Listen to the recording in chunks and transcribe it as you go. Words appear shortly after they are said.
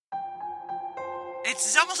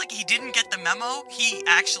it's almost like he didn't get the memo. He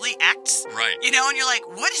actually acts. Right. You know, and you're like,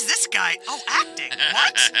 what is this guy? Oh, acting.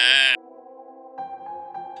 What?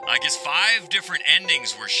 I guess 5 different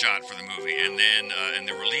endings were shot for the movie, and then and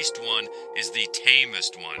the released one is the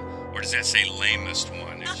tamest one. Or does that say lamest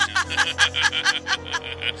one?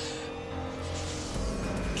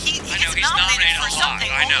 He I know, gets he's nominated nominated for a lot. something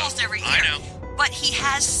I know. almost every year. I know. But he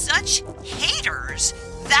has such haters.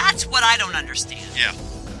 That's what I don't understand. Yeah.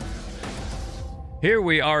 Here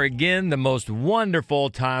we are again, the most wonderful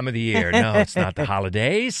time of the year. No, it's not the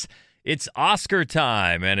holidays. It's Oscar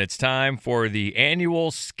time, and it's time for the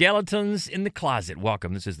annual Skeletons in the Closet.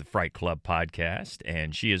 Welcome. This is the Fright Club podcast,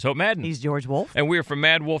 and she is Hope Madden. He's George Wolf. And we're from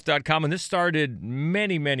madwolf.com, and this started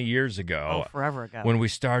many, many years ago. Oh, forever ago. When we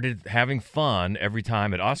started having fun every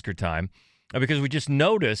time at Oscar time, because we just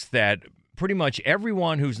noticed that pretty much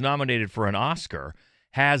everyone who's nominated for an Oscar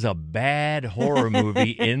has a bad horror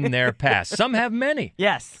movie in their past. Some have many.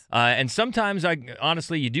 Yes. And sometimes,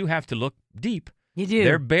 honestly, you do have to look deep. You do.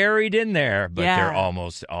 They're buried in there, but Yeah. they're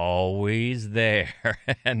almost always there.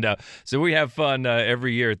 And so we have fun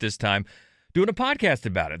every year at this time doing a podcast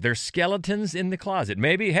about it. There's skeletons in the closet.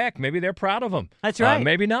 Maybe they're proud of them. That's right.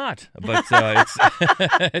 Maybe not. But it's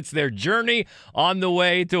it's their journey on the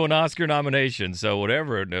way to an Oscar nomination. So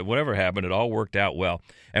whatever happened, it all worked out well.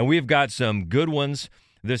 And we've got some good ones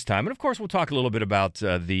this time. And, of course, we'll talk a little bit about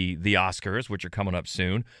the Oscars, which are coming up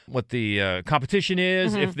soon, what the competition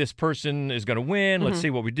is, if this person is going to win. Let's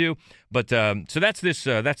see what we do. But so that's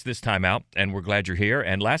this time out, and we're glad you're here.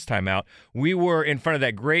 And last time out, we were in front of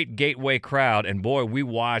that great Gateway crowd, and, boy, we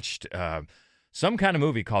watched some kind of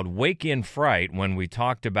movie called Wake in Fright when we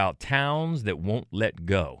talked about towns that won't let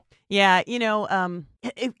go. Yeah,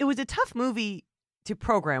 it was a tough movie to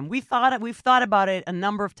program. We've thought about it a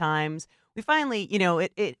number of times. We finally,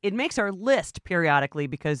 it makes our list periodically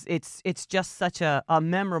because it's just such a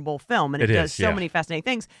memorable film, and it does so many fascinating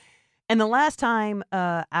things. And the last time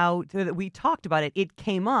out that we talked about it, it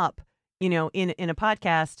came up, in a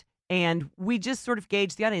podcast, and we just sort of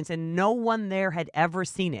gauged the audience, and no one there had ever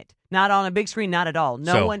seen it. Not on a big screen, not at all.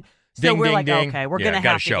 No one. So we're like, okay, we're going to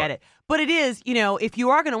have to get it. But it is, if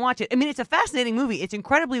you are going to watch it, I mean, it's a fascinating movie. It's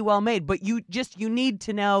incredibly well made, but you need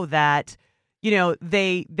to know that,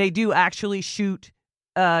 they do actually shoot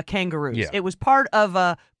kangaroos. Yeah. It was part of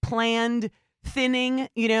a planned thinning, that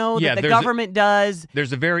the there's government does.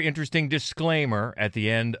 There's a very interesting disclaimer at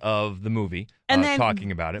the end of the movie And then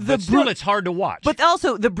talking about it. the But still, it's hard to watch. But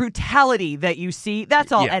also the brutality that you see,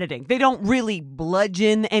 that's all editing. They don't really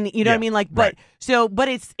bludgeon and what I mean? But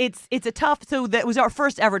it's a tough, so that was our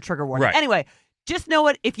first ever trigger warning. Right. Anyway, just know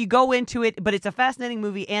it if you go into it, but it's a fascinating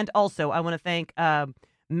movie. And also I want to thank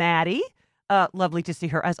Maddie. Lovely to see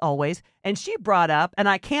her, as always. And she brought up, and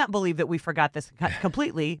I can't believe that we forgot this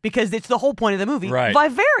completely, because it's the whole point of the movie, right.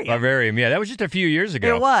 Vivarium. Vivarium, yeah, that was just a few years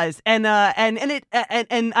ago. It was, and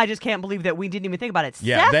I just can't believe that we didn't even think about it.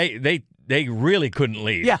 Yeah, Seth, they really couldn't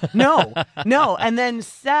leave. Yeah, no. And then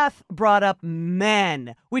Seth brought up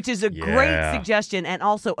Men, which is a great suggestion and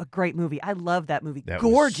also a great movie. I love that movie. That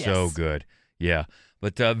Gorgeous. was so good. Yeah.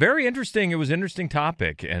 But very interesting. It was an interesting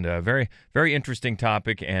topic, and a very, very interesting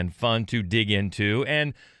topic and fun to dig into.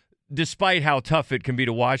 And despite how tough it can be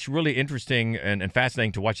to watch, really interesting and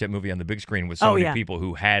fascinating to watch that movie on the big screen with so many people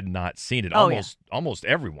who had not seen it. Almost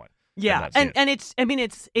everyone. Yeah, and it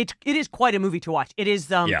is quite a movie to watch. It is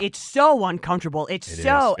it's so uncomfortable. It's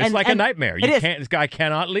like a nightmare. This guy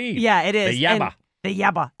cannot leave. Yeah, it is. The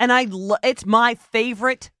yabba. And it's my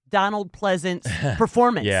favorite Donald Pleasance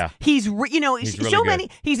performance. Yeah. He's really so good. many.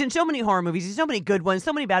 He's in so many horror movies. He's so many good ones,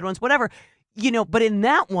 so many bad ones, whatever. But in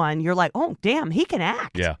that one, you're like, oh damn, he can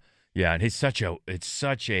act. Yeah, and it's such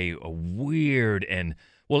a weird and.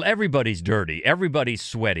 Well, everybody's dirty, everybody's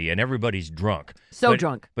sweaty, and everybody's drunk.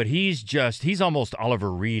 Drunk. But he's almost Oliver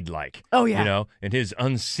Reed-like. Oh, yeah. In his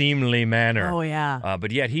unseemly manner. Oh, yeah.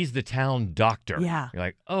 But yet he's the town doctor. Yeah. You're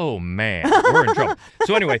like, oh, man, we're in trouble.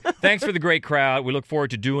 So anyway, thanks for the great crowd. We look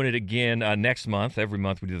forward to doing it again next month. Every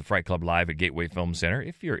month we do the Fright Club Live at Gateway Film Center.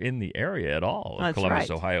 If you're in the area at all of Columbus,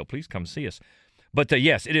 Ohio, please come see us. But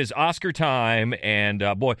yes, it is Oscar time, and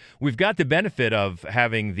boy, we've got the benefit of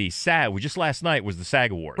having the SAG. Just last night was the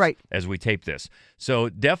SAG Awards, right? As we tape this, so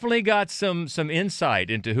definitely got some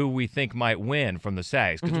insight into who we think might win from the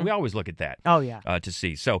SAGs, because we always look at that. Oh yeah, to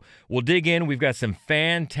see. So we'll dig in. We've got some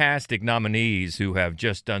fantastic nominees who have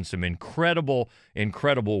just done some incredible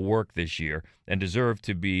work this year and deserve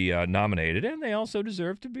to be nominated, and they also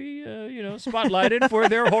deserve to be spotlighted for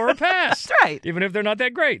their horror past. That's right. Even if they're not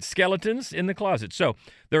that great. Skeletons in the Closet. So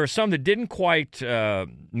there are some that didn't quite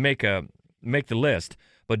make the list,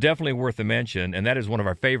 but definitely worth a mention. And that is one of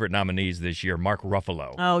our favorite nominees this year, Mark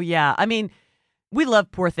Ruffalo. Oh, yeah. I mean, we love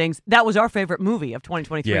Poor Things. That was our favorite movie of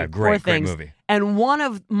 2023. Yeah, great movie. And one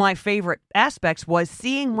of my favorite aspects was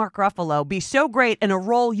seeing Mark Ruffalo be so great in a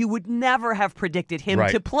role you would never have predicted him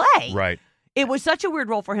to play. Right. It was such a weird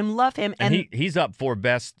role for him. Love him. And he's up for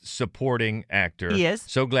Best Supporting Actor. He is.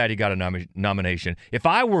 So glad he got a nomination. If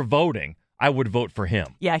I were voting, I would vote for him.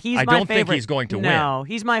 Yeah, he's I my don't favorite. think he's going to win. No,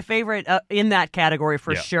 he's my favorite in that category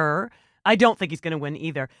for sure. I don't think he's going to win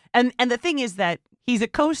either. And the thing is that he's a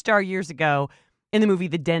co-star years ago in the movie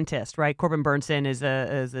The Dentist, right? Corbin Burnson is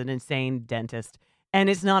an insane dentist. And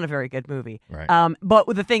it's not a very good movie. Right. But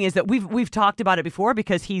the thing is that we've talked about it before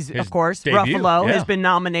because he's, His of course, debut, Ruffalo has been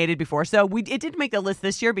nominated before. So it didn't make the list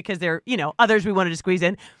this year because there are, others we wanted to squeeze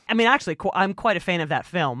in. I mean, actually, I'm quite a fan of that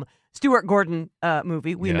film. Stuart Gordon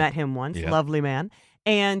movie. We met him once. Yeah. Lovely man.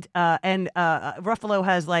 And Ruffalo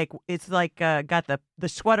has got the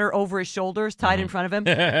sweater over his shoulders tied in front of him.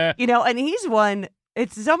 And he's one.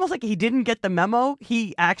 It's almost like he didn't get the memo.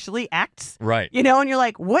 He actually acts. Right. And you're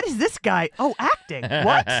like, what is this guy? Oh, acting.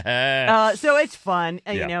 What? So it's fun.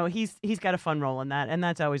 And, he's got a fun role in that, and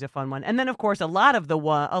that's always a fun one. And then, of course, a lot of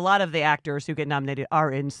the actors who get nominated are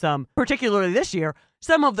in some, particularly this year,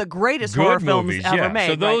 some of the greatest horror movies, films ever made.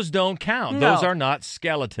 So those don't count. No. Those are not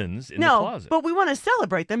skeletons in the closet. But we want to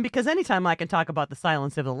celebrate them because anytime I can talk about The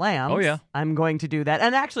Silence of the Lambs, I'm going to do that.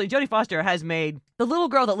 And actually, Jodie Foster has made The Little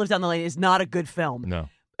Girl That Lives Down the Lane is not a good film. No.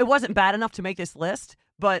 It wasn't bad enough to make this list,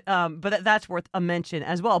 but that's worth a mention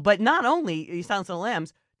as well. But not only Silence of the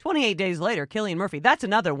Lambs, 28 Days Later, Cillian Murphy, that's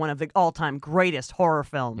another one of the all-time greatest horror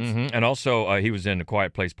films. Mm-hmm. And also, he was in A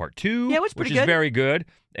Quiet Place Part 2, which is very good.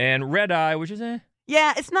 And Red Eye, which is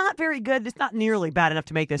Yeah, it's not very good. It's not nearly bad enough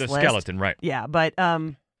to make this list. The skeleton, right. Yeah, but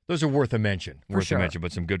those are worth a mention. Sure.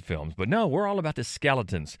 But some good films. But no, we're all about the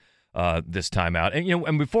skeletons this time out. And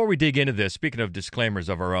and before we dig into this, speaking of disclaimers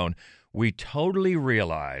of our own, we totally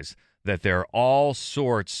realize that there are all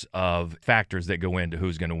sorts of factors that go into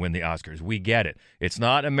who's going to win the Oscars. We get it. It's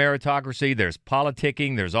not a meritocracy. There's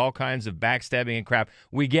politicking. There's all kinds of backstabbing and crap.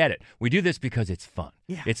 We get it. We do this because it's fun.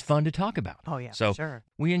 Yeah. It's fun to talk about. Oh, yeah, so sure.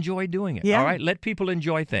 We enjoy doing it. Yeah. All right? Let people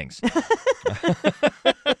enjoy things.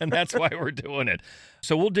 And that's why we're doing it.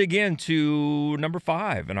 So we'll dig into number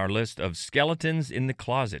 5 in our list of Skeletons in the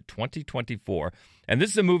Closet 2024. And this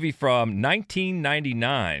is a movie from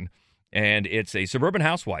 1999, and it's a suburban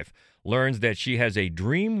housewife learns that she has a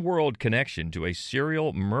dream world connection to a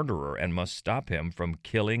serial murderer and must stop him from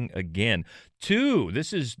killing again. 2,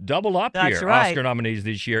 this is double up That's here. right. Oscar nominees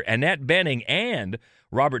this year, Annette Bening and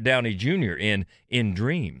Robert Downey Jr. in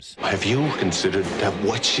Dreams. Have you considered that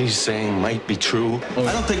what she's saying might be true?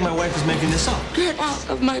 I don't think my wife is making this up. Get out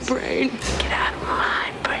of my brain. Get out of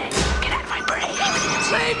my brain. Get out of my brain.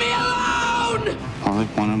 Leave me alone! All I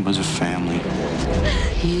wanted was a family.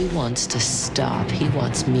 He wants to stop. He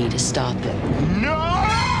wants me to stop him. No!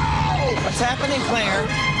 What's happening, Claire?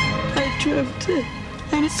 I dreamt it,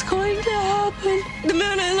 and it's going to happen. The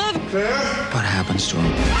man I love, What happens to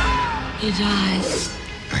him? he dies.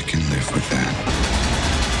 I can live with that.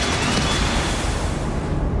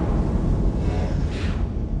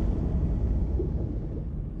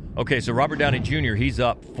 Okay, so Robert Downey Jr., he's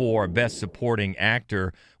up for Best Supporting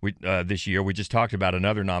Actor this year. We just talked about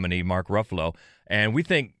another nominee, Mark Ruffalo, and we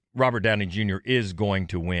think Robert Downey Jr. is going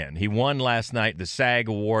to win. He won last night the SAG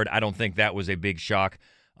Award. I don't think that was a big shock.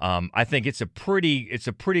 I think it's a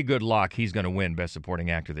pretty good lock he's going to win Best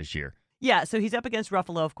Supporting Actor this year. Yeah, so he's up against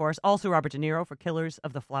Ruffalo, of course. Also Robert De Niro for Killers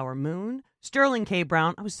of the Flower Moon. Sterling K.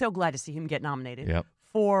 Brown. I was so glad to see him get nominated. Yep.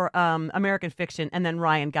 For American Fiction, and then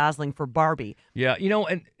Ryan Gosling for Barbie. Yeah,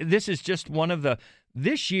 and this is just one of the...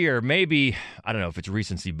 This year, maybe, I don't know if it's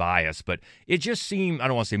recency bias, but it just seemed, I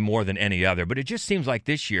don't want to say more than any other, but it just seems like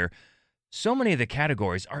this year, so many of the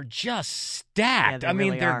categories are just stacked. Yeah, I mean,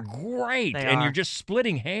 really they're are. great. They and are. you're just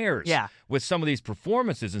splitting hairs with some of these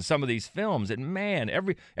performances and some of these films. And man,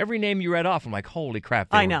 every name you read off, I'm like, holy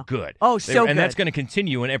crap, they were good. Oh, so And good. that's going to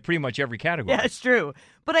continue in pretty much every category. Yeah, it's true.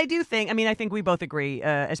 But I do think, I think we both agree,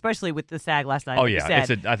 especially with the SAG last night. Oh, like you yeah,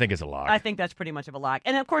 said. I think it's a lock. I think that's pretty much of a lock.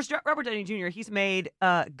 And of course, Robert Downey Jr., he's made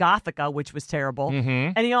Gothica, which was terrible.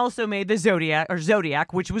 Mm-hmm. And he also made the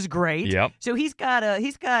Zodiac, which was great. Yep. So he's got a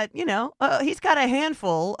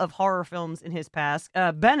handful of horror films in his past.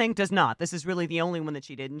 Bening does not. This is really the only one that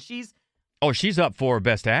she did. And she's up for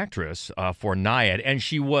Best Actress for Naiad, and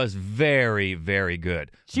she was very, very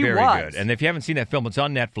good. She very was. good. And if you haven't seen that film, it's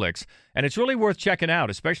on Netflix, and it's really worth checking out,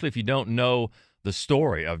 especially if you don't know the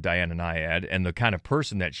story of Diana Nyad and the kind of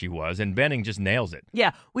person that she was, and Benning just nails it.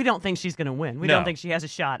 Yeah, we don't think she's going to win. We No. don't think she has a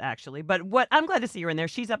shot, actually. But I'm glad to see her in there.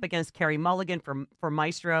 She's up against Carey Mulligan for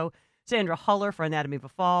Maestro, Sandra Huller for Anatomy of a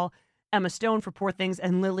Fall, Emma Stone for Poor Things,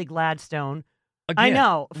 and Lily Gladstone. Again, I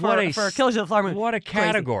know, what for Killers of the Flower Moon. What a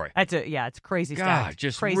category. It's crazy God, stacked.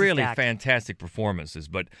 just crazy really stacked. fantastic performances.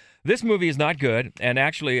 But this movie is not good. And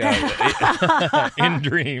actually, In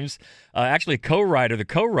Dreams, the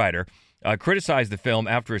co-writer, criticized the film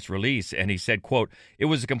after its release, and he said, quote, "It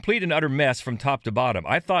was a complete and utter mess from top to bottom.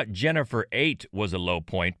 I thought Jennifer 8 was a low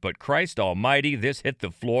point, but Christ almighty, this hit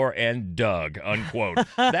the floor and dug," unquote.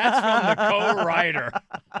 That's from the co-writer.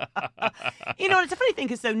 It's a funny thing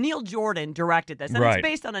because Neil Jordan directed this, and Right. it's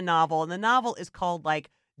based on a novel, and the novel is called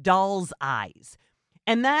Doll's Eyes.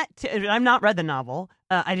 And I've not read the novel.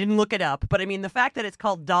 I didn't look it up, but I mean, the fact that it's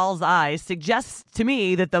called Doll's Eyes suggests to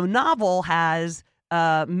me that the novel has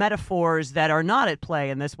metaphors that are not at play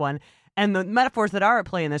in this one. And the metaphors that are at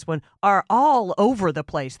play in this one are all over the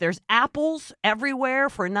place. There's apples everywhere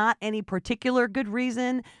for not any particular good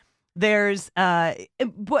reason. But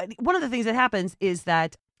one of the things that happens is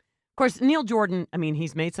that, of course, Neil Jordan, I mean,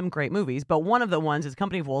 he's made some great movies, but one of the ones is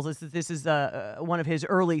Company of Wolves. This is one of his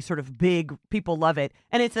early sort of big, people love it.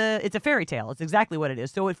 And it's a fairy tale. It's exactly what it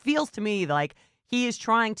is. So it feels to me like he is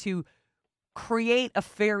trying to create a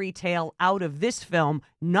fairy tale out of this film,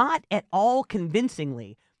 not at all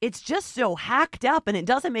convincingly. It's just so hacked up, and it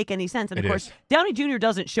doesn't make any sense. And of course, Downey Jr.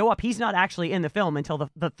 doesn't show up. He's not actually in the film until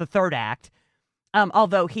the third act,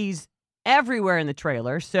 although he's everywhere in the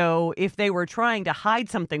trailer. So if they were trying to hide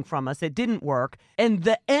something from us, it didn't work. And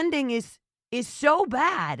the ending is so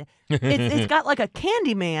bad. It's got like a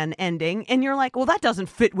Candyman ending, and you're like, well, that doesn't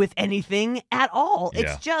fit with anything at all. Yeah.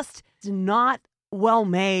 It's just not well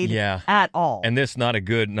made at all. And this not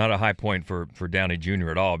a high point for Downey Jr.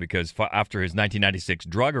 at all, because after his 1996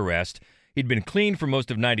 drug arrest, he'd been clean for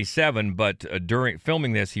most of 97, but during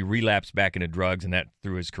filming this, he relapsed back into drugs, and that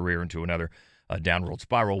threw his career into another downward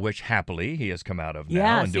spiral, which happily he has come out of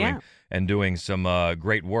now and doing some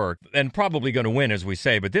great work, and probably going to win, as we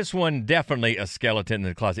say. But this one, definitely a skeleton in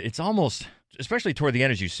the closet. It's almost, especially toward the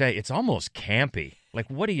end, as you say, it's almost campy. Like,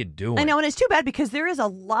 what are you doing? I know, and it's too bad because there is a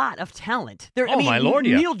lot of talent. My Lord,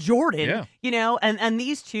 yeah. Neil Jordan, and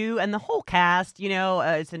these two, and the whole cast,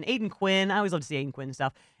 it's an Aidan Quinn. I always love to see Aidan Quinn and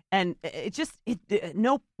stuff. And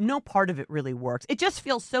no part of it really works. It just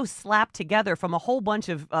feels so slapped together from a whole bunch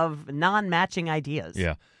of non-matching ideas.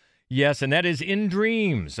 Yeah. Yes, and that is In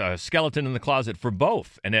Dreams, a skeleton in the closet for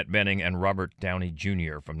both Annette Bening and Robert Downey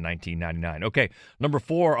Jr. from 1999. Okay, number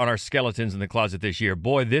 4 on our skeletons in the closet this year.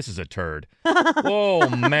 Boy, this is a turd. Oh,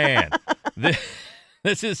 man.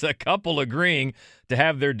 This is a couple agreeing to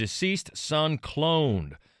have their deceased son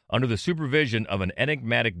cloned under the supervision of an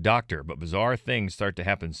enigmatic doctor, but bizarre things start to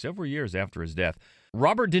happen several years after his death.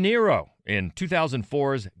 Robert De Niro in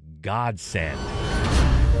 2004's Godsend.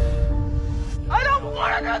 I don't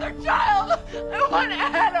want another child! I want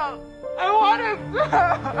Adam! I want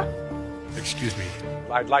him! Excuse me.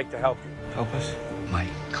 I'd like to help you. Help us? My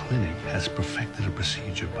clinic has perfected a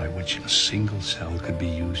procedure by which a single cell could be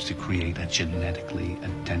used to create a genetically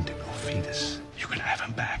identical fetus. You can have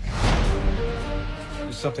him back.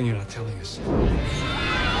 There's something you're not telling us.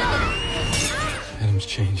 Adam's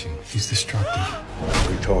changing. He's destructive.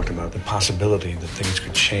 We talked about the possibility that things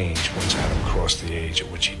could change once Adam crossed the age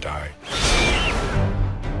at which he died.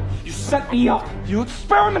 You set me up. You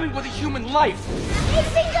experimented with a human life. I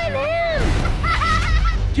think I'm him!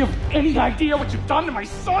 Do you have any idea what you've done to my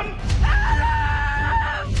son?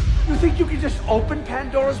 Adam! You think you can just open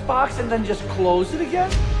Pandora's box and then just close it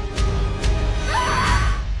again?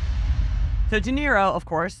 So De Niro, of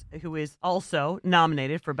course, who is also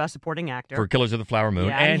nominated for Best Supporting Actor For Killers of the Flower Moon,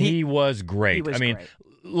 and he was great. He was great.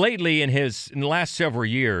 Lately in the last several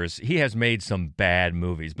years, he has made some bad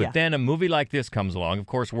movies. But then a movie like this comes along, of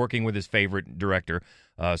course, working with his favorite director,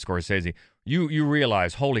 Scorsese. You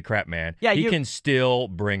realize, holy crap, man, he can still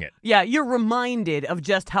bring it. Yeah, you're reminded of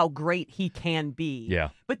just how great he can be. Yeah.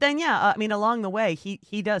 But then, along the way, he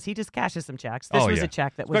just cashes some checks. This was a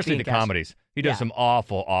check that was especially being the cashed. comedies. He does some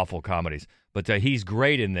awful, awful comedies. But he's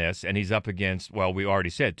great in this, and he's up against, well, we already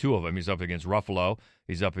said 2 of them. He's up against Ruffalo.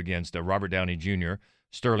 He's up against Robert Downey Jr.,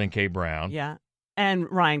 Sterling K. Brown. Yeah,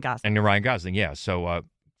 and Ryan Gosling. Yeah. So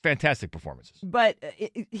fantastic performances. But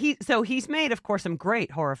he's made, of course, some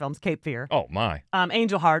great horror films. Cape Fear. Oh, my.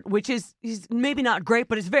 Angel Heart, which he's maybe not great,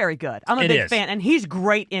 but it's very good. I'm a big fan, and he's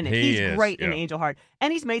great in it. He's great in Angel Heart.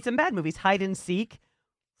 And he's made some bad movies. Hide and Seek,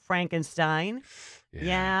 Frankenstein.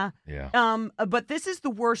 Yeah. But this is the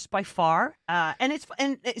worst by far. And it's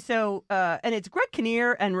Greg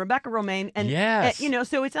Kinnear and Rebecca Romaine and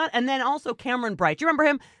so it's not. And then also Cameron Bright. Do you remember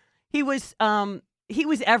him? He was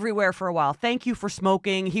everywhere for a while. Thank You for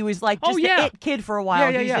Smoking. He was like just the it kid for a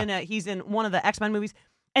while. He's in one of the X-Men movies.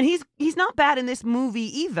 And he's not bad in this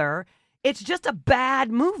movie either. It's just a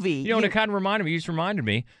bad movie. And it kind of reminded me. You just reminded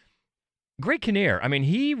me. Greg Kinnear. I mean,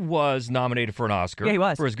 he was nominated for an Oscar. Yeah, he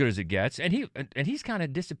was. For As Good as It Gets, and he's kind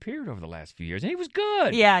of disappeared over the last few years. And he was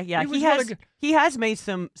good. Yeah. He has made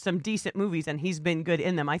some decent movies, and he's been good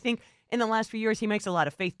in them. I think in the last few years he makes a lot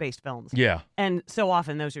of faith-based films. Yeah, and so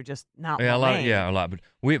often those are just not. A lot. But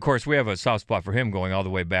we have a soft spot for him going all the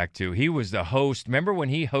way back to he was the host. Remember when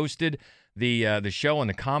he hosted the show on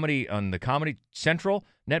the Comedy Central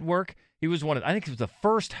network? He was I think he was the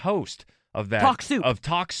first host of that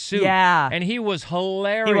Talk Soup. Yeah. And he was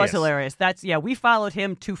hilarious. He was hilarious. We followed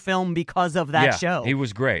him to film because of that show. He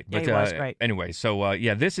was great. But, he was great. Anyway, so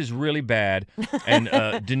this is really bad. And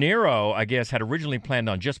De Niro, I guess, had originally planned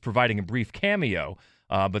on just providing a brief cameo,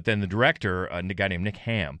 but then the director, a guy named Nick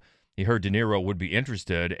Hamm, he heard De Niro would be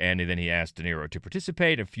interested, and then he asked De Niro to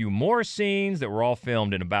participate in a few more scenes that were all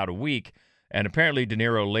filmed in about a week. And apparently De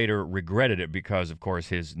Niro later regretted it because, of course,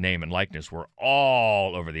 his name and likeness were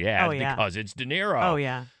all over the ad because it's De Niro. Oh,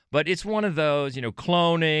 yeah. But it's one of those,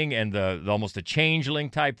 cloning and the almost a changeling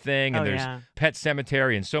type thing. And there's Pet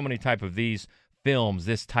Sematary and so many type of these films,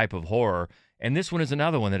 this type of horror. And this one is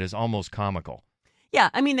another one that is almost comical. Yeah,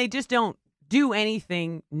 I mean, they just don't do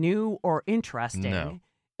anything new or interesting. No.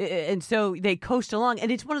 And so they coast along.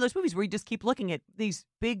 And it's one of those movies where you just keep looking at these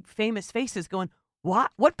big, famous faces going,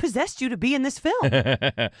 What possessed you to be in this film?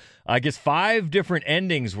 I guess 5 different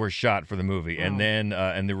endings were shot for the movie, and then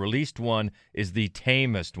and the released one is the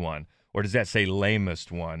tamest one. Or does that say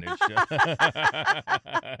lamest one?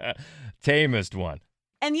 Tamest one.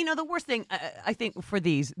 And the worst thing I think for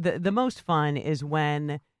these, the most fun is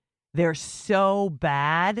when they're so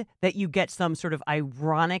bad that you get some sort of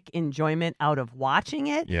ironic enjoyment out of watching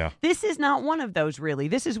it. Yeah. This is not one of those, really.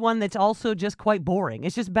 This is one that's also just quite boring.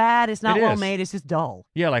 It's just bad. It's not well made. It's just dull.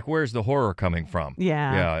 Yeah, like where's the horror coming from?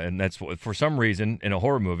 Yeah. Yeah, and that's for some reason in a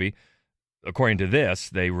horror movie, according to this,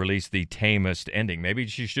 they released the tamest ending. Maybe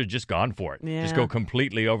she should have just gone for it. Yeah. Just go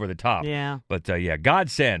completely over the top. Yeah. But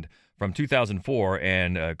Godsend from 2004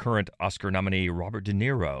 and current Oscar nominee Robert De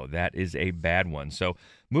Niro. That is a bad one. So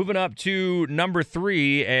moving up to number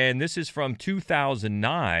 3, and this is from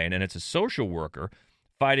 2009, and it's a social worker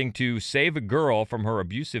fighting to save a girl from her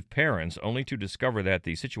abusive parents, only to discover that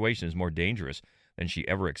the situation is more dangerous than she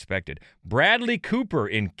ever expected. Bradley Cooper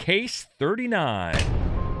in Case 39.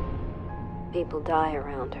 People die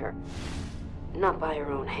around her. Not by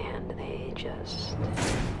her own hand. They just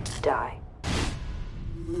die.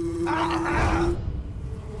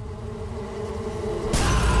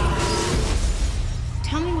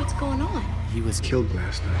 Tell me what's going on. He was killed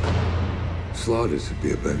last night. Slaughtered would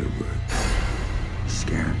be a better word.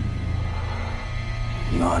 Scared.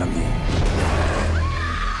 You ought to be.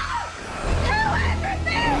 Tell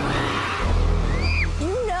everything!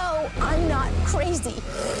 You know I'm not crazy.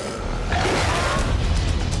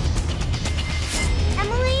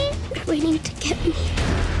 Emily? They're waiting to get me.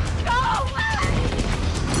 Go away!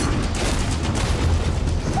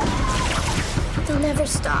 They'll never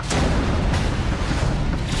stop.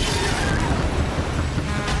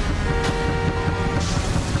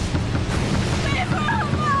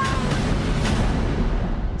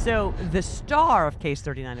 So the star of Case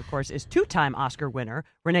 39, of course, is 2-time Oscar winner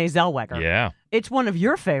Renee Zellweger. Yeah. It's one of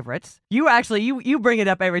your favorites. You actually, you bring it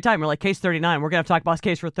up every time. We're like, Case 39, we're going to have to talk about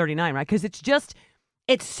Case for 39, right? Because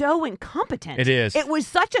it's so incompetent. It is. It was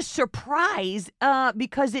such a surprise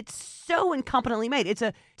because it's so incompetently made. It's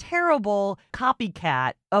a terrible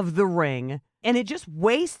copycat of The Ring, and it just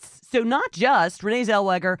wastes, so not just Renee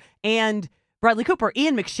Zellweger and Bradley Cooper,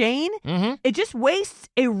 Ian McShane. Mm-hmm. It just wastes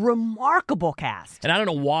a remarkable cast. And I don't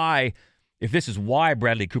know why, if this is why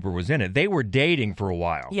Bradley Cooper was in it. They were dating for a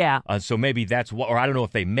while. Yeah. So maybe that's what, or I don't know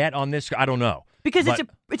if they met on this. I don't know. Because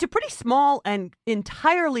it's a pretty small and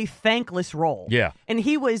entirely thankless role. Yeah. And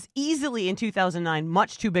he was easily, in 2009,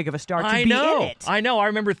 much too big of a star to be in it. I know. I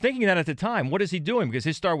remember thinking that at the time. What is he doing? Because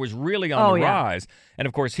his star was really on the rise. And,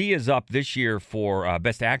 of course, he is up this year for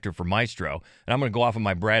Best Actor for Maestro. And I'm going to go off on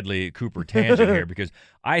my Bradley Cooper tangent here because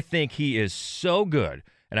I think he is so good.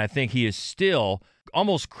 And I think he is still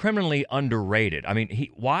almost criminally underrated. I mean,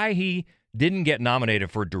 why he didn't get nominated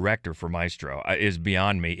for director for Maestro is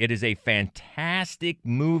beyond me. It is a fantastic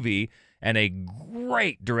movie and a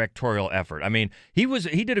great directorial effort. I mean, he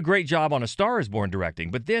did a great job on A Star Is Born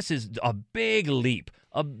directing, but this is a big leap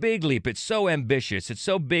a big leap. It's so ambitious. It's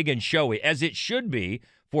so big and showy, as it should be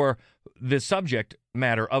for the subject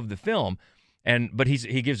matter of the film. But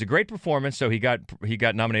he gives a great performance, so he got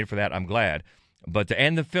nominated for that. I'm glad.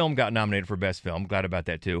 And the film got nominated for Best Film. Glad about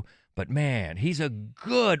that too. But man, he's a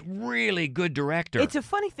really good director. It's a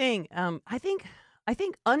funny thing. I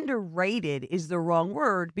think underrated is the wrong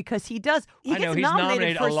word because he gets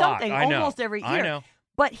nominated for something almost every year. I know.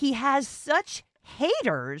 But he has such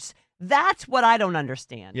haters. That's what I don't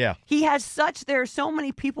understand. Yeah. There are so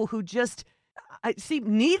many people who just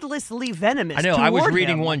seem needlessly venomous. I know. I was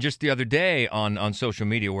reading him. one just the other day on social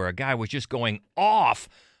media where a guy was just going off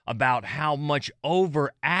about how much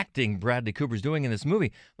overacting Bradley Cooper's doing in this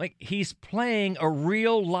movie. Like, he's playing a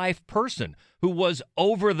real-life person who was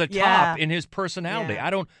over the top in his personality.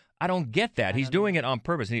 Yeah. I don't get that. He's doing it on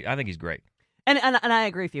purpose. I think he's great. And I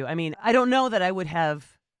agree with you. I mean, I don't know that I would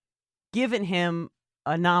have given him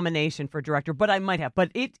a nomination for director, but I might have. But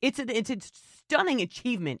it's a stunning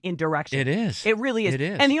achievement in direction. It is. It really is. It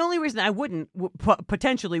is. And the only reason I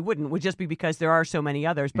potentially wouldn't would just be because there are so many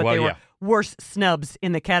others. But they were worse snubs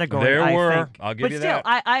in the category. There were. I think. I'll give you that.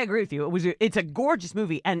 But still, I agree with you. It's a gorgeous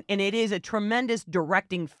movie, and it is a tremendous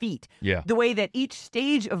directing feat. Yeah. The way that each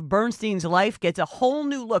stage of Bernstein's life gets a whole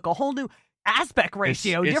new look, a whole new aspect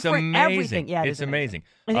ratio, it's different amazing. everything. Yeah, it's amazing.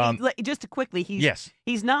 And just quickly,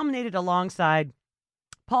 he's nominated alongside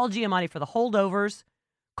Paul Giamatti for The Holdovers,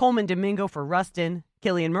 Coleman Domingo for Rustin,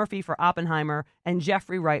 Cillian Murphy for Oppenheimer, and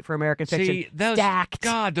Jeffrey Wright for American Fiction. See, those, stacked.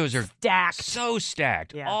 God, those are stacked. So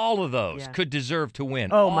stacked. Yeah. All of those could deserve to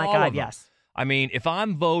win. Oh, my All God, of them. yes. I mean, if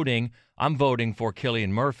I'm voting for Cillian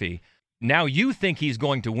Murphy. Now you think he's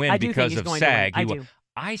going to win because of SAG.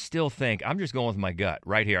 I still think, I'm just going with my gut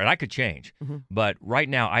right here, and I could change. Mm-hmm. But right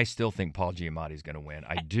now, I still think Paul Giamatti is going to win.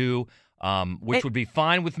 I do, which would be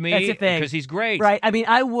fine with me because he's great. Right. I mean,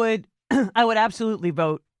 I would absolutely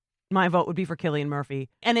vote. My vote would be for Cillian Murphy.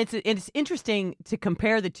 And it's interesting to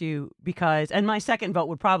compare the two and my second vote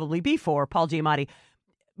would probably be for Paul Giamatti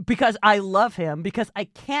because I love him, because I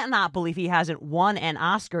cannot believe he hasn't won an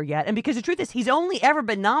Oscar yet. And because the truth is, he's only ever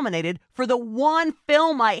been nominated for the one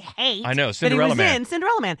film I hate. I know, Cinderella Man.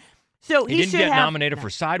 Cinderella Man. So he didn't get nominated for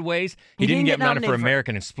Sideways. He didn't get nominated for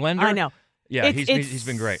American in Splendor. I know. Yeah, he's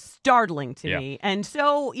been great. Startling to me. And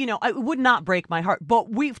so, it would not break my heart. But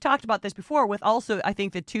we've talked about this before with also, I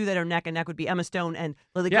think the two that are neck and neck would be Emma Stone and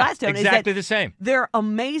Lily Gladstone. Exactly the same. They're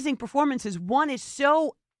amazing performances. One is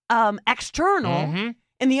so external,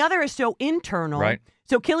 and the other is so internal. Right.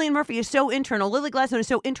 So Cillian Murphy is so internal. Lily Gladstone is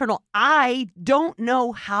so internal. I don't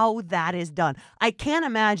know how that is done. I can't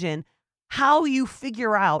imagine how you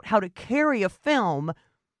figure out how to carry a film.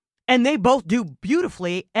 And they both do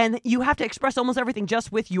beautifully, and you have to express almost everything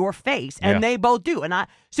just with your face, and they both do. And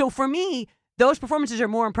so for me, those performances are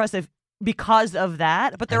more impressive because of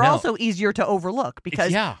that, but they're also easier to overlook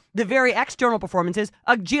because the very external performances,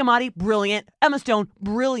 Giamatti, brilliant, Emma Stone,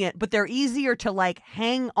 brilliant, but they're easier to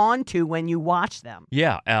hang on to when you watch them.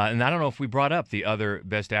 Yeah, and I don't know if we brought up the other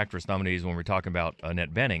Best Actress nominees when we're talking about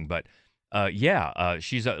Annette Bening, but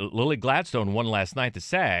she's Lily Gladstone won last night, the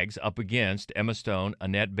SAGs, up against Emma Stone,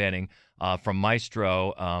 Annette Bening from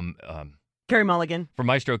Maestro. Carey Mulligan. From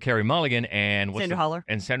Maestro, Carey Mulligan, and Sandra Huller.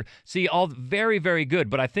 And Sandra. See, all very, very good.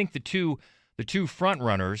 But I think the two front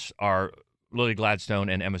runners are Lily Gladstone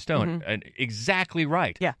and Emma Stone. And exactly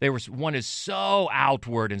right. Yeah. One is so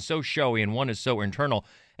outward and so showy, and one is so internal.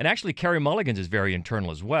 And actually, Carey Mulligan's is very internal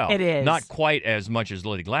as well. It is. Not quite as much as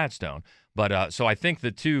Lily Gladstone. But so I think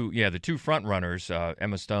the two front runners,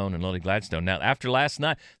 Emma Stone and Lily Gladstone. Now, after last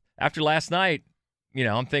night,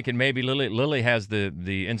 I'm thinking maybe Lily has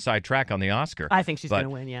the inside track on the Oscar. I think she's going to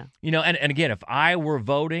win, yeah. And again, if I were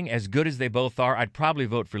voting, as good as they both are, I'd probably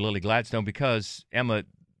vote for Lily Gladstone because Emma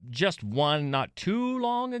just won not too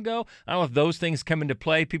long ago. I don't know if those things come into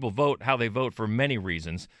play. People vote how they vote for many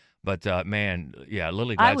reasons. But,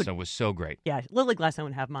 Lily Gladstone was so great. Yeah, Lily Gladstone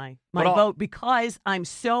would have my vote because I'm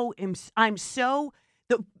so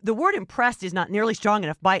the word impressed is not nearly strong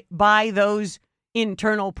enough by those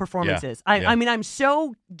internal performances. Yeah. I mean, I'm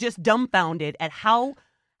so just dumbfounded at how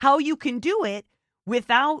you can do it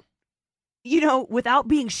without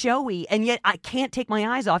being showy, and yet I can't take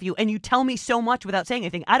my eyes off you, and you tell me so much without saying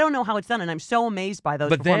anything. I don't know how it's done, and I'm so amazed by those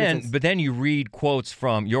performances. But then you read quotes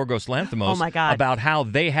from Yorgos Lanthimos about how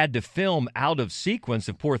they had to film out of sequence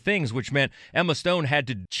of Poor Things, which meant Emma Stone had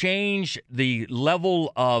to change the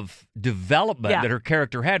level of development that her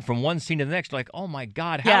character had from one scene to the next. Like, oh my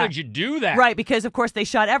God, how did you do that? Right, because of course they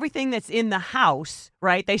shot everything that's in the house,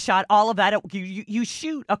 right? They shot all of that. You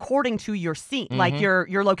shoot according to your scene, like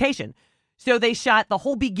your location. So they shot the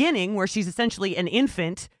whole beginning where she's essentially an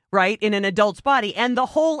infant right, in an adult's body, and the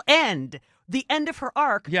whole end. The end of her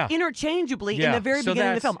arc interchangeably in the very beginning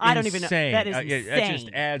of the film. I don't even know. That is insane. That just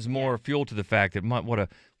adds more fuel to the fact that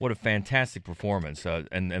what a fantastic performance.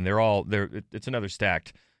 And they're all there. It's another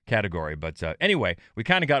stacked category. But anyway, we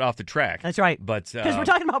kind of got off the track. That's right. But because we're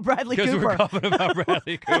talking about Bradley Cooper. Because we're talking about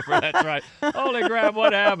Bradley Cooper. That's right. Holy crap!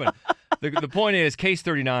 What happened? The point is, Case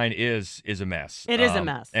 39 is a mess. It is a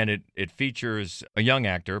mess, and it features a young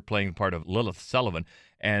actor playing the part of Lilith Sullivan.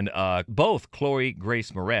 And both Chloe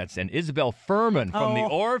Grace Moretz and Isabel Furman from The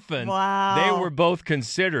Orphan, they were both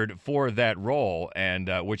considered for that role, and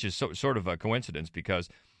which is sort of a coincidence because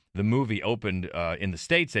the movie opened in the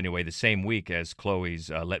States anyway the same week as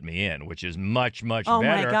Chloe's Let Me In, which is much better. Oh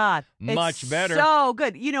my God, much better. So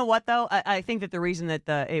good. You know what though? I think that the reason that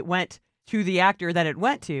it went to the actor that it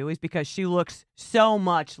went to is because she looks so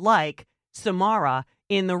much like Samara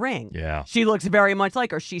in The Ring. Yeah. She looks very much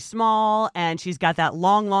like her. She's small and she's got that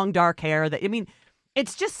long dark hair that, I mean,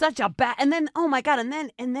 it's just such a bad, and then, oh my God. And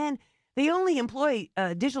then they only employ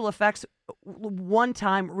digital effects one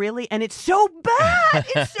time, really. And it's so bad.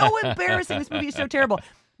 It's so embarrassing. This movie is so terrible.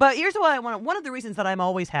 But here's what I want. One of the reasons that I'm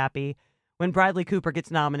always happy when Bradley Cooper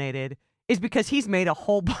gets nominated is because he's made a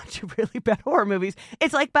whole bunch of really bad horror movies.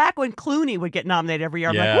 It's like back when Clooney would get nominated every year.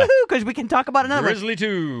 I'm like, woohoo, because we can talk about another one. Grizzly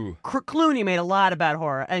 2. Clooney made a lot of bad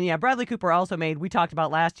horror. And yeah, Bradley Cooper also made, we talked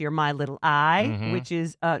about last year, My Little Eye, which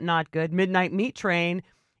is not good. Midnight Meat Train.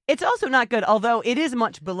 It's also not good, although it is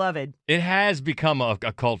much beloved. It has become a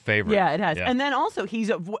cult favorite. Yeah, it has. Yeah. And then also, he's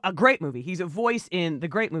a great movie. He's a voice in the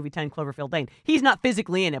great movie 10 Cloverfield Lane. He's not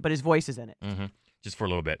physically in it, but his voice is in it. Just for a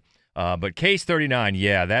little bit. But Case 39,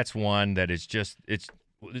 yeah, that's one that is just,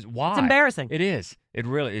 why? It's embarrassing. It is. It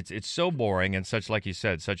really, it's so boring and such, like you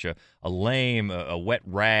said, such a lame, a wet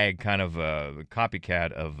rag kind of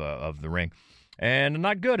copycat of The Ring. And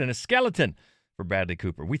not good. And a skeleton for Bradley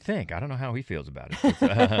Cooper. We think. I don't know how he feels about it.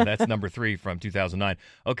 That's number 3 from 2009.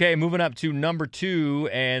 Okay, moving up to number 2,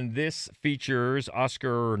 and this features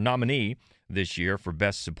Oscar nominee this year for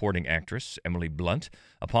Best Supporting Actress, Emily Blunt.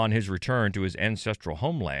 Upon his return to his ancestral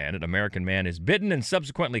homeland, an American man is bitten and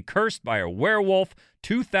subsequently cursed by a werewolf,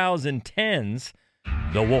 2010's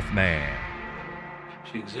The Wolfman.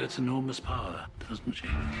 She exerts enormous power, doesn't she?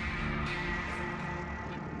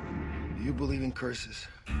 Do you believe in curses?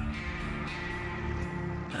 No.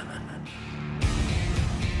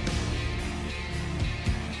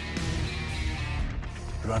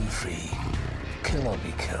 Run free. Kill or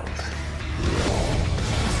be killed.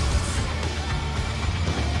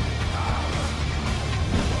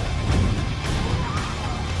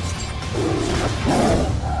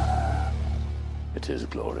 It is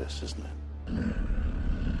glorious, isn't it?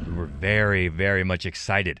 We were very, very much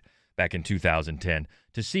excited back in 2010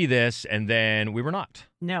 to see this, and then we were not.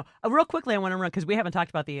 No. Real quickly, I want to run, because we haven't talked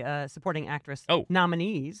about the supporting actress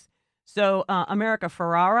nominees. So America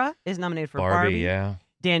Ferrara is nominated for Barbie. Yeah.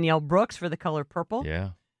 Danielle Brooks for The Color Purple. Yeah.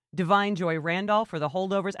 Divine Joy Randolph for The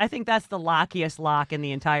Holdovers. I think that's the lockiest lock in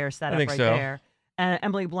the entire setup right there.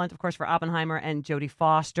 Emily Blunt, of course, for Oppenheimer, and Jodie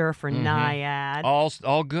Foster for Naiad.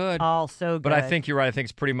 All good. All so good. But I think you're right. I think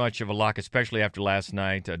it's pretty much of a lock, especially after last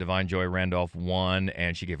night. Divine Joy Randolph won,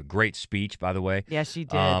 and she gave a great speech, by the way. Yes, she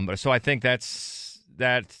did. So I think that's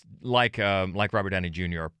like Robert Downey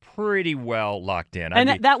Jr. are pretty well locked in.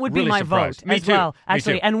 And that would be really my surprised. vote Me as too. well, Me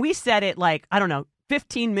actually. too. And we said it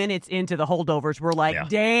 15 minutes into The Holdovers. We're like,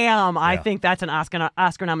 damn, I think that's an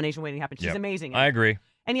Oscar nomination waiting to happen. She's amazing. I agree.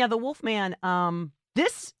 And yeah, The Wolfman,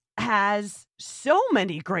 this has so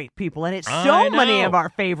many great people in it. So many of our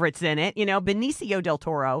favorites in it. You know, Benicio del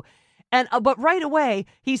Toro. And but right away,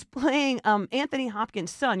 he's playing Anthony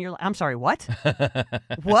Hopkins' son. You're like, I'm sorry, what?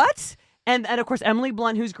 What? And of course, Emily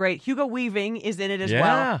Blunt, who's great. Hugo Weaving is in it as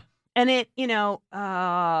well. And it,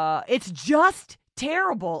 it's just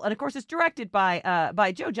terrible. And of course, it's directed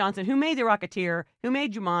by Joe Johnston, who made The Rocketeer, who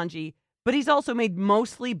made Jumanji, but he's also made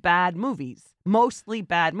mostly bad movies.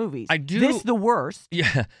 This the worst.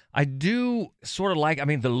 Yeah, I do sort of like. I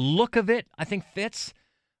mean, the look of it, I think fits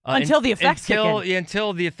until the effects kick in.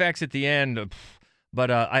 Until the effects at the end.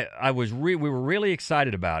 But we were really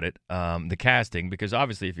excited about it, the casting, because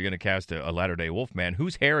obviously, if you're going to cast a Latter-day Wolfman,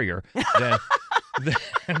 who's hairier than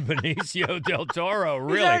Benicio del Toro?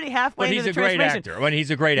 Really, he's already halfway into the transformation.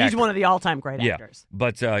 He's a great actor. He's one of the all-time great actors.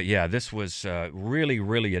 But this was really,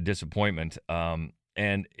 really a disappointment.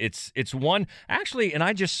 And it's one actually, and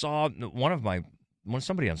I just saw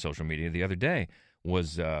somebody on social media the other day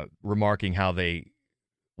was remarking how they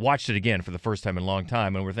watched it again for the first time in a long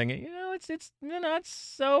time, and we're thinking, it's not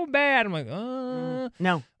so bad. I'm like,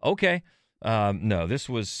 no, okay, no, this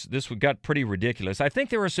got pretty ridiculous. I think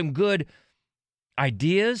there were some good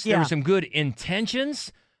ideas. There were some good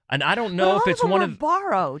intentions. And I don't know if it's one of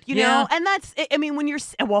borrowed, you know, and that's. I mean, when you're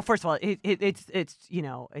first of all, it's you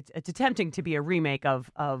know it's attempting to be a remake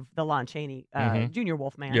of the Lon Chaney Junior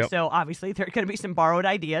Wolfman. Yep. So obviously there are going to be some borrowed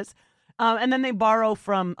ideas, and then they borrow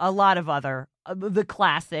from a lot of other the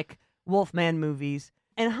classic Wolfman movies.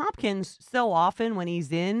 And Hopkins, so often when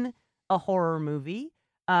he's in a horror movie,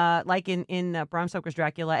 like in Bram Stoker's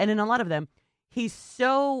Dracula, and in a lot of them, he's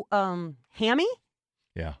so hammy.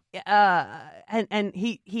 Yeah. And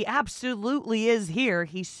he absolutely is here.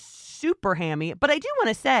 He's super hammy. But I do want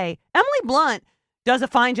to say, Emily Blunt does a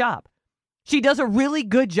fine job. She does a really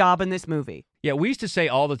good job in this movie. Yeah, we used to say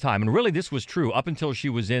all the time, and really this was true up until she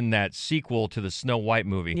was in that sequel to the Snow White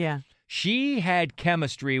movie. Yeah. She had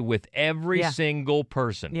chemistry with every single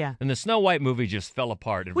person. Yeah. And the Snow White movie just fell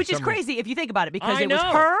apart. And Which is crazy if you think about it, because I it was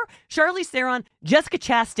know. her, Charlize Theron, Jessica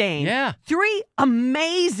Chastain. Yeah. 3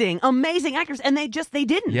 amazing actors, and they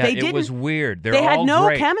didn't. Yeah, They didn't. it was weird. They had all no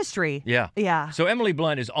great. chemistry. Yeah. Yeah. So Emily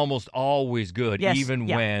Blunt is almost always good, Yes, even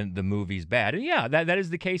yeah. when the movie's bad. And yeah, that is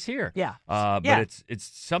the case here. Yeah. But Yeah.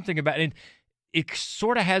 it's something about it. It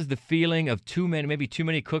sort of has the feeling of maybe too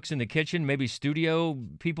many cooks in the kitchen, maybe studio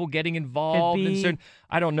people getting involved. Could be. In certain,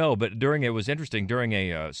 I don't know, but it was interesting, during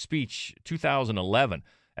a speech 2011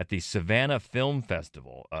 at the Savannah Film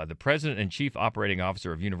Festival, the president and chief operating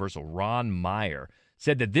officer of Universal, Ron Meyer,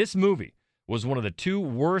 said that this movie was one of the 2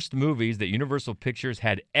 worst movies that Universal Pictures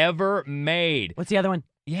had ever made. What's the other one?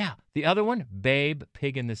 Yeah, the other one, Babe,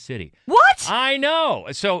 Pig in the City. What? I know.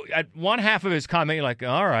 So at one half of his comment, you're like,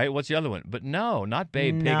 all right, what's the other one? But no, not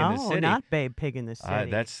Babe, Pig in the City. No, not Babe, Pig in the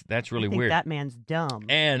City. That's really I think weird. that man's dumb.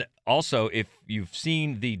 And also, if you've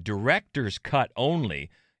seen the director's cut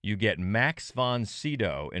only, you get Max von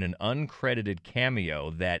Sydow in an uncredited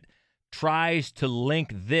cameo that tries to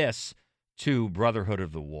link this to Brotherhood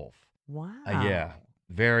of the Wolf. Wow. Yeah.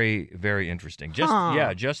 Very, very interesting. Just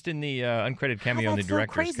in the uncredited cameo in the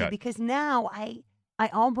director's crazy cut. Because now I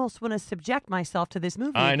almost want to subject myself to this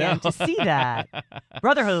movie I again know. to see that.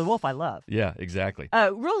 Brotherhood of the Wolf, I love. Yeah, exactly.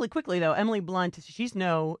 Really quickly though, Emily Blunt, she's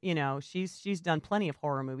done plenty of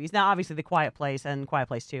horror movies. Now, obviously, The Quiet Place and Quiet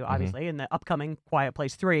Place 2, obviously, and the upcoming Quiet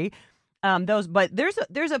Place 3. But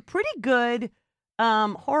there's a pretty good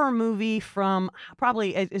horror movie from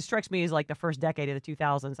probably it strikes me as like the first decade of the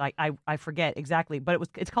 2000s. I forget exactly, but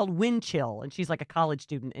it's called Wind Chill, and she's like a college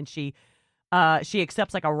student, and she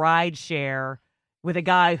accepts like a ride share with a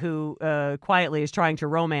guy who quietly is trying to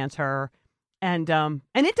romance her, and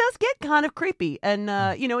it does get kind of creepy, and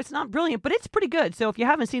it's not brilliant, but it's pretty good. So if you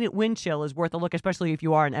haven't seen it, Wind Chill is worth a look, especially if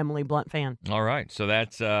you are an Emily Blunt fan. All right, so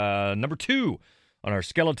that's number 2 on our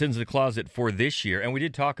Skeletons in the Closet for this year, and we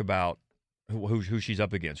did talk about who she's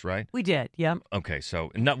up against, right? We did, yeah. Okay,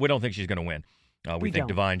 so we don't think she's going to win. We think don't.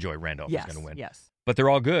 Divine Joy Randolph Yes, is going to win. yes. But they're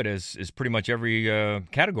all good, as pretty much every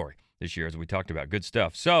category this year, as we talked about. Good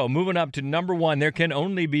stuff. So moving up to number 1, there can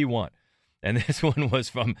only be one. And this one was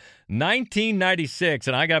from 1996,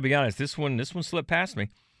 and I got to be honest, this one slipped past me.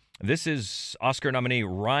 This is Oscar nominee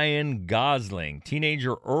Ryan Gosling.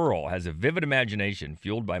 Teenager Earl has a vivid imagination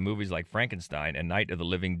fueled by movies like Frankenstein and Night of the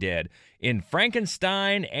Living Dead in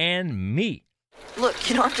Frankenstein and Me. Look,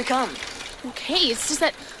 you don't have to come. Okay, it's just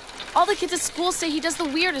that all the kids at school say he does the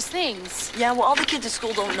weirdest things. Yeah, well, all the kids at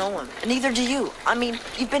school don't know him, and neither do you. I mean,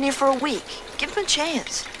 you've been here for a week. Give him a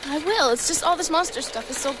chance. I will. It's just all this monster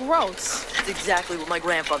stuff is so gross. That's exactly what my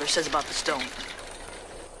grandfather says about the stone.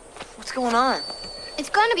 What's going on? It's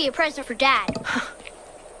gonna be a present for Dad.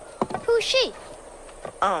 Who's she?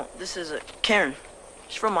 Oh, this is Karen.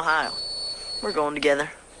 She's from Ohio. We're going together.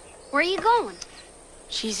 Where are you going?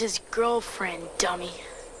 She's his girlfriend, dummy.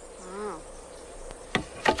 Oh.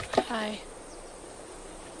 Hi.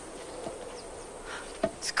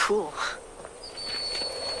 It's cool.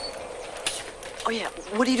 Oh, yeah.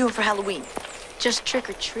 What are you doing for Halloween? Just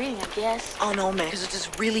trick-or-treating, I guess. Oh, no, man. Because it's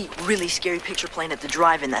this really, really scary picture playing at the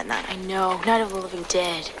drive-in that night. I know. Night of the Living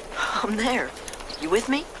Dead. I'm there. You with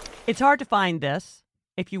me? It's hard to find this.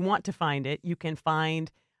 If you want to find it, you can find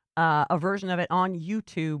a version of it on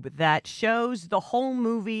YouTube that shows the whole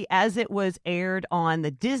movie as it was aired on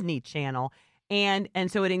the Disney Channel. And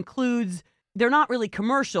so it includes, they're not really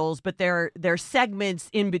commercials, but they're segments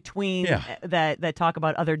in between that talk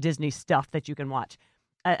about other Disney stuff that you can watch.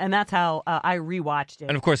 And that's how I rewatched it.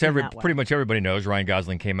 And of course, pretty much everybody knows Ryan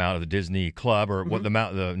Gosling came out of the Disney Club, or what the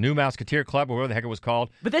New Mouseketeer Club, or whatever the heck it was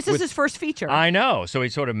called. But this is his first feature. I know. So he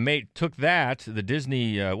sort of took that, the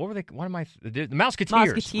Disney, the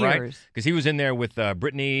Mouseketeers, right? Because he was in there with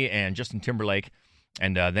Britney and Justin Timberlake,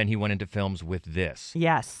 and then he went into films with this.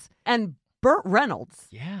 Yes. And Burt Reynolds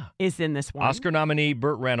Yeah. is in this one. Oscar nominee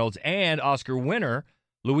Burt Reynolds and Oscar winner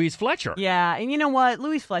Louise Fletcher. Yeah, and you know what?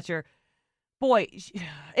 Louise Fletcher, boy,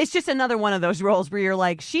 it's just another one of those roles where you're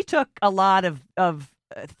like, she took a lot of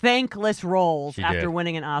thankless roles after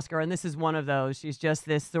winning an Oscar, and this is one of those. She's just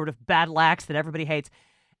this sort of battle axe that everybody hates.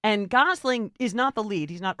 And Gosling is not the lead.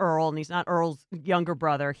 He's not Earl, and he's not Earl's younger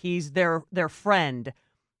brother. He's their friend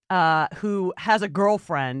who has a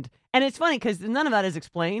girlfriend. And it's funny because none of that is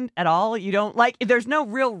explained at all. You don't there's no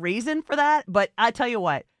real reason for that. But I tell you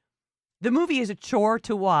what, the movie is a chore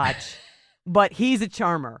to watch, but he's a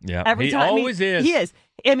charmer. Yeah, every he time. always is. He is.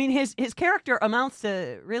 I mean, his character amounts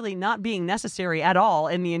to really not being necessary at all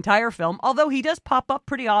in the entire film, although he does pop up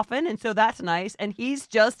pretty often, and so that's nice. And he's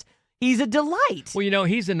a delight. Well, you know,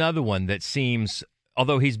 he's another one that seems,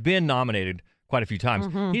 although he's been nominated quite a few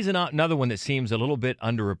times, he's another one that seems a little bit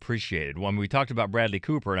underappreciated. When we talked about Bradley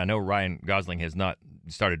Cooper, and I know Ryan Gosling has not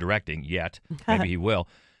started directing yet. Maybe he will.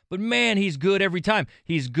 But, man, he's good every time.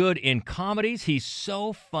 He's good in comedies. He's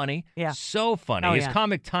so funny. Yeah. So funny. Oh, His yeah.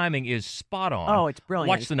 comic timing is spot on. Oh, it's brilliant.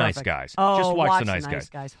 Watch It's The Nice perfect. Guys. Oh, Just watch The Nice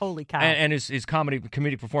Guys. Holy cow. And his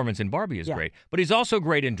comedic performance in Barbie is great. But he's also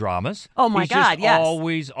great in dramas. Oh, my he's God, just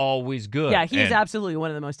yes. always good. Yeah, he's And- absolutely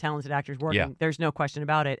one of the most talented actors working. Yeah. There's no question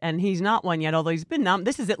about it. And he's not one yet, although he's been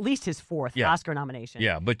this is at least his fourth Oscar nomination.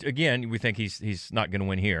 Yeah, but again, we think he's not going to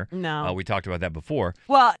win here. No. We talked about that before.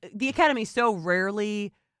 Well, the Academy so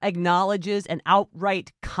rarely acknowledges an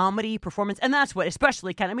outright comedy performance, and that's what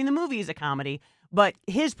especially I mean, the movie is a comedy, but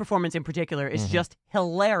his performance in particular is just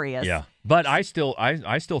hilarious. Yeah, but I still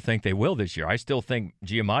think they will this year. I still think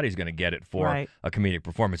Giamatti's going to get it for a comedic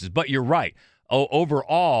performances. But you're right.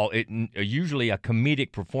 Overall, usually a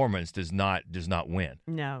comedic performance does not win.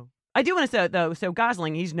 No. I do want to say, though, so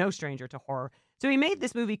Gosling, he's no stranger to horror. So he made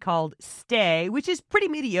this movie called Stay, which is pretty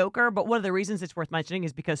mediocre, but one of the reasons it's worth mentioning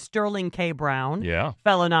is because Sterling K. Brown,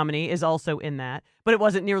 fellow nominee, is also in that. But it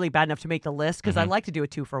wasn't nearly bad enough to make the list, because I like to do a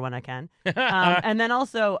two-for when I can. And then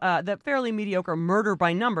also the fairly mediocre Murder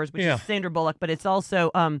by Numbers, which is Sandra Bullock, but it's also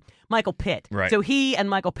Michael Pitt. Right. So he and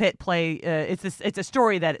Michael Pitt play, it's a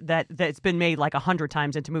story that's been made like 100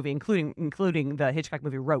 times into movie, including the Hitchcock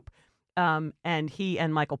movie Rope. And he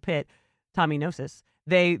and Michael Pitt, Tommy Gnosis,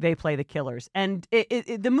 they play the killers. And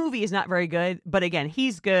the movie is not very good, but again,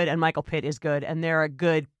 he's good and Michael Pitt is good, and they're a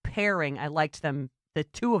good pairing. I liked them, the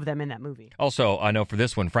two of them in that movie. Also, I know for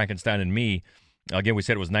this one, Frankenstein and Me, again, we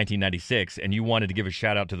said it was 1996, and you wanted to give a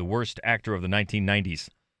shout-out to the worst actor of the 1990s.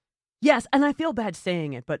 Yes, and I feel bad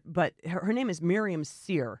saying it, but her name is Miriam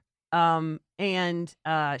Sear. And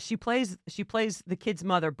she plays the kid's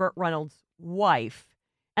mother, Burt Reynolds' wife.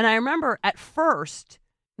 And I remember at first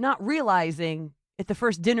not realizing at the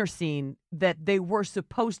first dinner scene that they were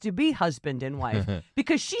supposed to be husband and wife,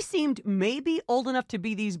 because she seemed maybe old enough to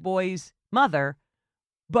be these boys' mother,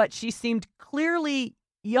 but she seemed clearly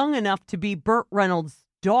young enough to be Burt Reynolds'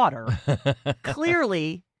 daughter,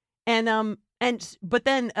 clearly. But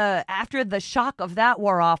then after the shock of that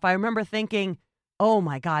wore off, I remember thinking, oh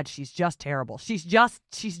my God, she's just terrible. She's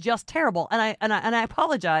just terrible. And I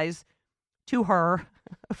apologize to her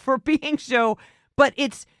for being so, but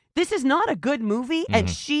this is not a good movie, and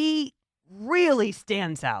she really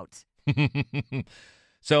stands out.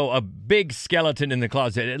 So a big skeleton in the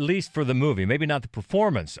closet, at least for the movie. Maybe not the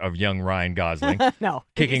performance of young Ryan Gosling. No,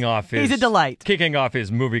 he's a delight. Kicking off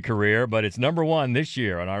his movie career, but it's number one this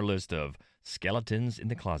year on our list of skeletons in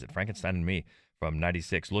the closet. Frankenstein and Me from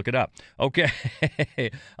 96. Look it up. Okay.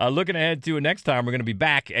 Looking ahead to next time, we're going to be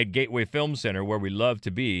back at Gateway Film Center, where we love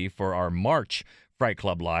to be, for our March Fright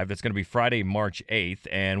Club Live. That's going to be Friday, March 8th.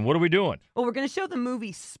 And what are we doing? Well, we're going to show the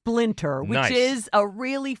movie Splinter, which Nice. is a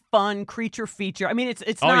really fun creature feature. I mean, it's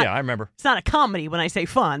Oh, not. yeah, I remember. It's not a comedy when I say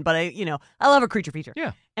fun, but I love a creature feature.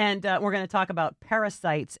 Yeah. And we're going to talk about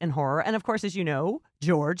parasites and horror. And of course, as you know,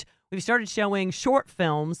 George, we've started showing short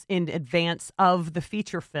films in advance of the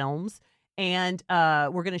feature films. And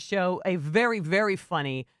we're going to show a very, very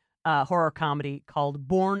funny horror comedy called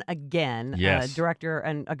Born Again. Yes. Director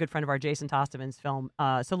and a good friend of our, Jason Tosteman's film.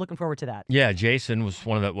 So looking forward to that. Yeah, Jason was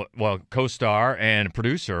one of the, co-star and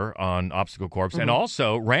producer on Obstacle Corps. And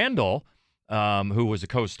also Randall, who was a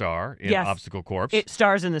co-star in Obstacle Corps. It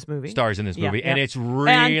stars in this movie. And it's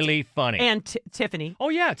really funny. And Tiffany. Oh,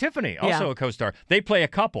 yeah, Tiffany, also a co-star. They play a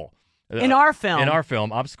couple. In our film. In our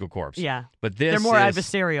film, Obstacle Corps. Yeah. But this they're more is,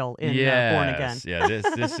 adversarial in Born Again. Yeah,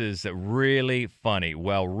 this is really funny.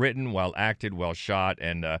 Well written, well acted, well shot,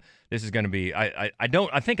 and this is going to be. I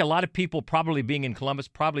think a lot of people, probably being in Columbus,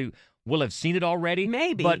 probably will have seen it already.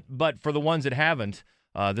 Maybe. But for the ones that haven't,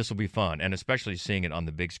 this will be fun, and especially seeing it on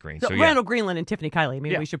the big screen. So Randall Greenland and Tiffany Kiley. I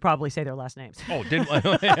mean, we should probably say their last names. Oh, did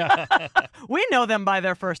we know them by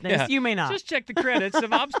their first names. Yeah. You may not. Just check the credits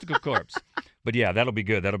of Obstacle Corps. But yeah, that'll be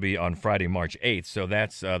good. That'll be on Friday, March 8th. So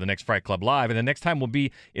that's the next Fright Club Live. And the next time we'll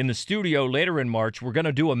be in the studio later in March, we're going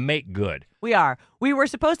to do a Make Good. We are. We were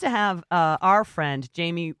supposed to have our friend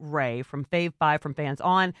Jamie Ray from Fave 5 from Fans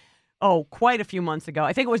on, quite a few months ago.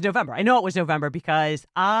 I think it was November. I know it was November because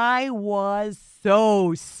I was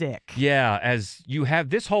so sick. Yeah, as you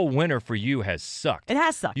have, this whole winter for you has sucked. It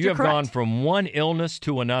has sucked. You have gone from one illness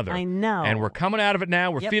to another. I know. And we're coming out of it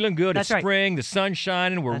now. We're feeling good. That's it's spring. The sun's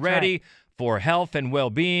shining. We're ready for health and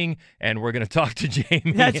well-being, and we're going to talk to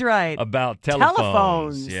Jamie about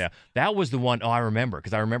telephones. Yeah, that was the one. I remember,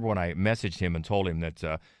 because I remember when I messaged him and told him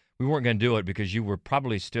that we weren't going to do it because you were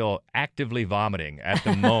probably still actively vomiting at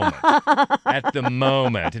the moment. At the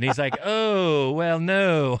moment. And he's like, oh, well,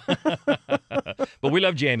 no. But we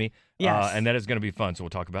love Jamie, and that is going to be fun, so we'll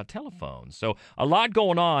talk about telephones. So a lot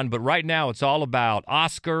going on, but right now it's all about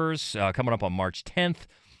Oscars coming up on March 10th.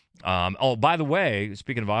 By the way,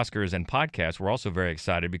 speaking of Oscars and podcasts, we're also very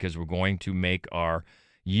excited because we're going to make our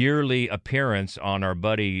yearly appearance on our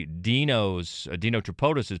buddy Dino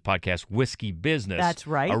Tripodis' podcast, Whiskey Business. That's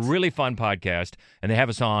right. A really fun podcast, and they have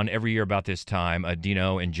us on every year about this time,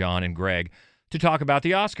 Dino and John and Greg, to talk about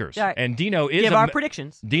the Oscars. Right. And Dino is our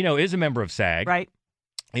predictions. Dino is a member of SAG. Right.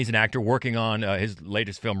 He's an actor working on his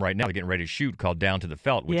latest film right now. They're getting ready to shoot called Down to the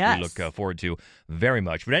Felt, which we look forward to very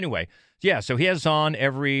much. But anyway, so he has us on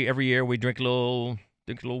every year. We drink a little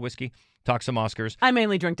whiskey, talk some Oscars. I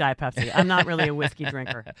mainly drink Diet Pepsi. I'm not really a whiskey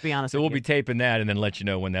drinker, to be honest with you. So we'll be taping that and then let you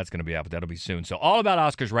know when that's going to be out, but that'll be soon. So all about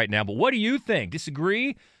Oscars right now. But what do you think?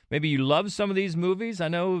 Disagree? Maybe you love some of these movies. I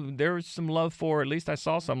know there's some love for, at least I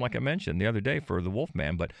saw some, like I mentioned the other day, for The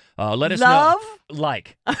Wolfman. But let us know.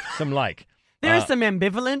 Some like. There's some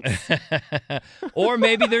ambivalence. Or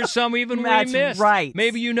maybe there's some even we missed. That's right.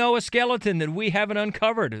 Maybe you know a skeleton that we haven't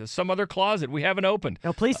uncovered, some other closet we haven't opened.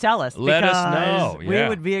 No, please tell us. Let us know. We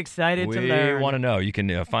would be excited to learn. We want to know. You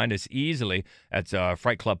can find us easily at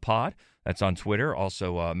Fright Club Pod. That's on Twitter.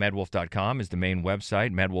 Also, madwolf.com is the main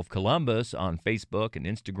website. Mad Wolf Columbus on Facebook and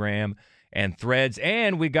Instagram and Threads.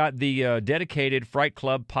 And we got the dedicated Fright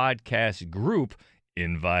Club podcast group,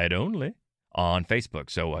 invite only, on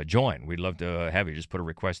Facebook. So join. We'd love to have you. Just put a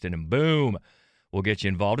request in and boom, we'll get you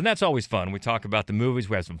involved. And that's always fun. We talk about the movies.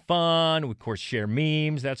 We have some fun. We, of course, share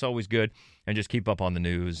memes. That's always good. And just keep up on the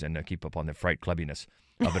news and keep up on the fright clubbiness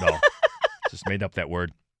of it all. Just made up that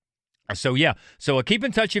word. So keep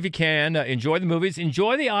in touch if you can. Enjoy the movies.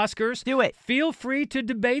 Enjoy the Oscars. Do it. Feel free to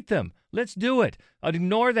debate them. Let's do it.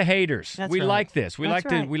 Ignore the haters. We like this. We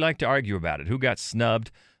like to argue about it. Who got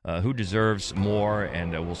snubbed? Who deserves more,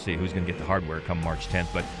 and we'll see who's going to get the hardware come March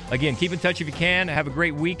 10th. But again, keep in touch if you can. Have a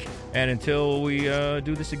great week, and until we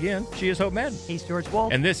do this again, she is Hope Madden. He's George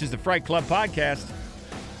Wolf. And this is the Fright Club Podcast.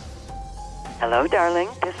 Hello, darling.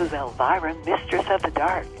 This is Elvira, Mistress of the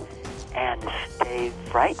Dark. And stay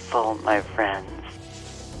frightful, my friends.